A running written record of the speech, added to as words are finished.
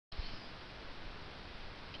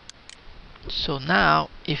So now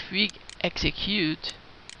if we execute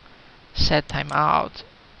set timeout,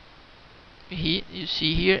 you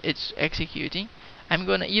see here it's executing. I'm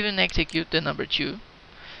gonna even execute the number 2.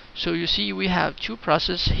 So you see we have 2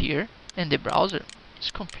 processes here, and the browser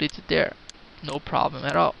is completed there. No problem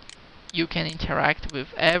at all. You can interact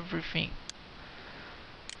with everything,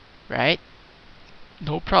 right?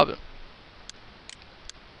 No problem.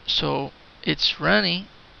 So it's running,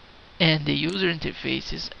 and the user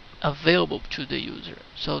interface is available to the user.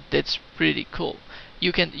 So that's pretty cool.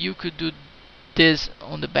 You could do this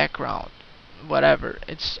on the background, whatever.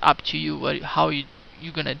 It's up to you how you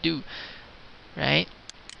gonna do, right?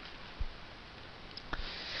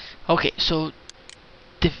 Okay, so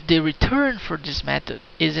the return for this method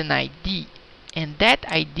is an ID, and that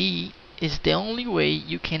ID is the only way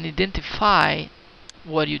you can identify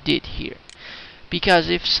what you did here. Because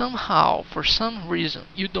if somehow, for some reason,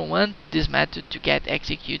 you don't want this method to get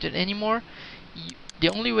executed anymore, the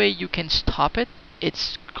only way you can stop it,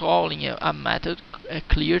 it's calling a method, a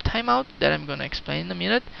clear timeout, that I'm going to explain in a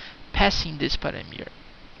minute, passing this parameter.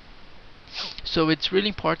 So it's really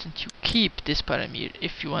important to keep this parameter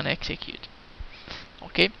if you want to execute.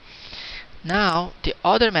 Okay. Now the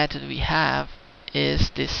other method we have is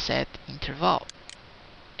this set interval,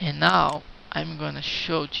 and now I'm going to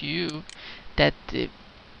show to you that the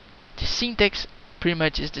syntax pretty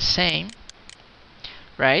much is the same,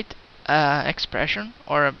 right? Expression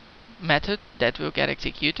or a method that will get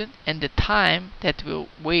executed, and the time that will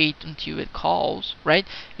wait until it calls, right?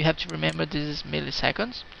 You have to remember this is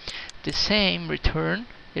milliseconds. The same return,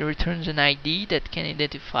 it returns an ID that can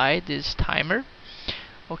identify this timer.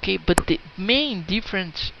 Okay, but the main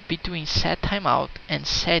difference between set timeout and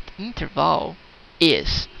set interval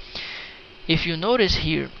is, if you notice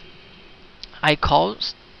here, I call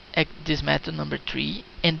this method number 3,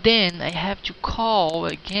 and then I have to call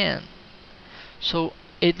again. So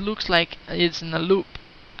it looks like it's in a loop.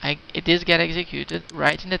 It is get executed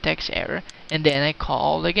right in the text area, and then I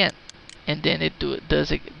call again, and then it do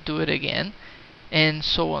it again, and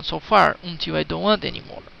so on so far until I don't want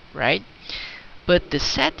anymore, right? But the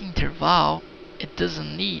set interval, it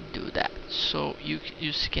doesn't need do that. So you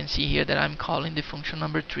can see here that I'm calling the function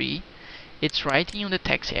number 3. It's writing on the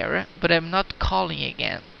text area, but I'm not calling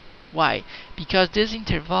again. Why? Because this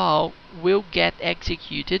interval will get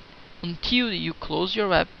executed until you close your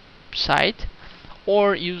website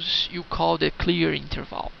or you call the clear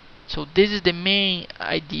interval. So this is the main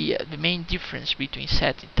idea, the main difference between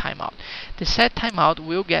set and timeout. The set timeout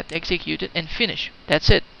will get executed and finish. That's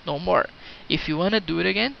it, no more. If you want to do it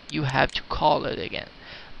again, you have to call it again.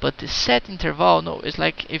 But the set interval, no, it's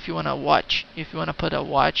like if you want to watch, if you want to put a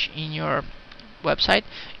watch in your website,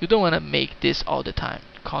 you don't want to make this all the time,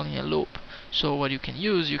 calling a loop. So what you can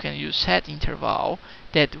use set interval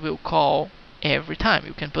that will call every time.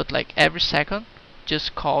 You can put like every second,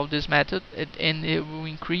 just call this method, and it will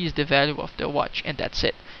increase the value of the watch, and that's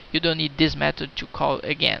it. You don't need this method to call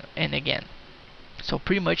again and again. So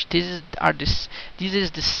pretty much this is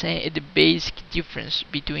the basic difference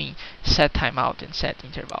between set timeout and set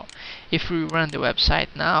interval. If we run the website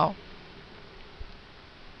now,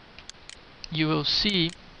 you will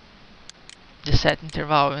see the set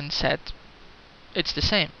interval and set, it's the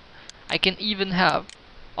same. I can even have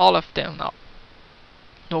all of them now,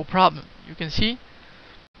 no problem. You can see,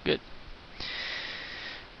 good,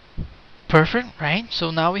 perfect, right?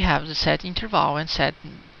 So now we have the set interval and set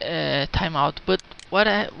timeout. But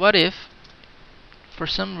what if for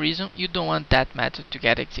some reason you don't want that method to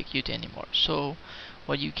get executed anymore? So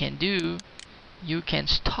what you can do, you can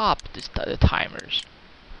stop the timers.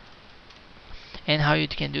 And how you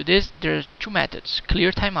can do this, there's 2 methods,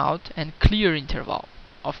 clear timeout and clear interval.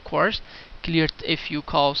 Of course, clear, if you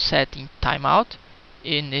call setting timeout,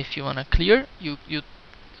 and if you want to clear, you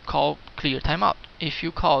call clear timeout. If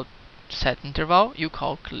you call set interval, you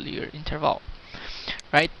call clear interval,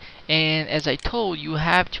 right? And as I told you,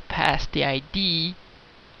 have to pass the ID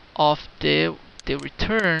of the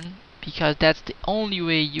return, because that's the only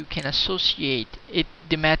way you can associate it.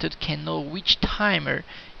 The method can know which timer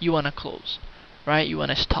you want to close, right? You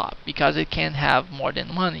want to stop, because it can have more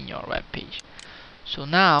than one in your web page. So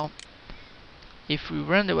now if we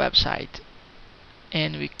run the website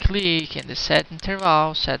and we click in the set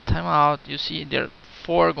interval, set timeout, you see there are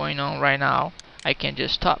 4 going on right now. I can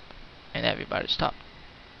just stop, and everybody stop.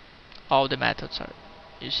 All the methods are,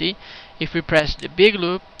 you see. If we press the big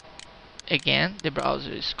loop again, the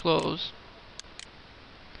browser is closed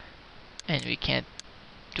and we can't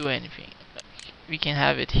do anything. We can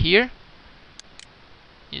have it here,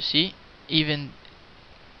 you see, even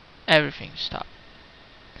everything stopped.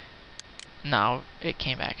 Now it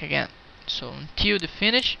came back again. So until the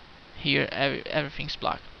finish, here everything's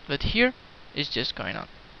blocked. But here, it's just going on.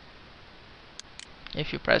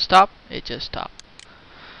 If you press stop, it just stops.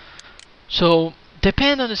 So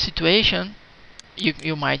depend on the situation,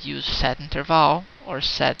 you might use set interval or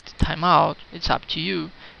set timeout. It's up to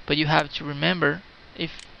you, but you have to remember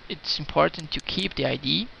if it's important to keep the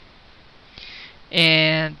ID.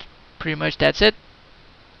 And pretty much that's it.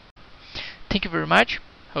 Thank you very much.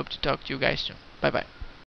 Hope to talk to you guys soon. Bye bye.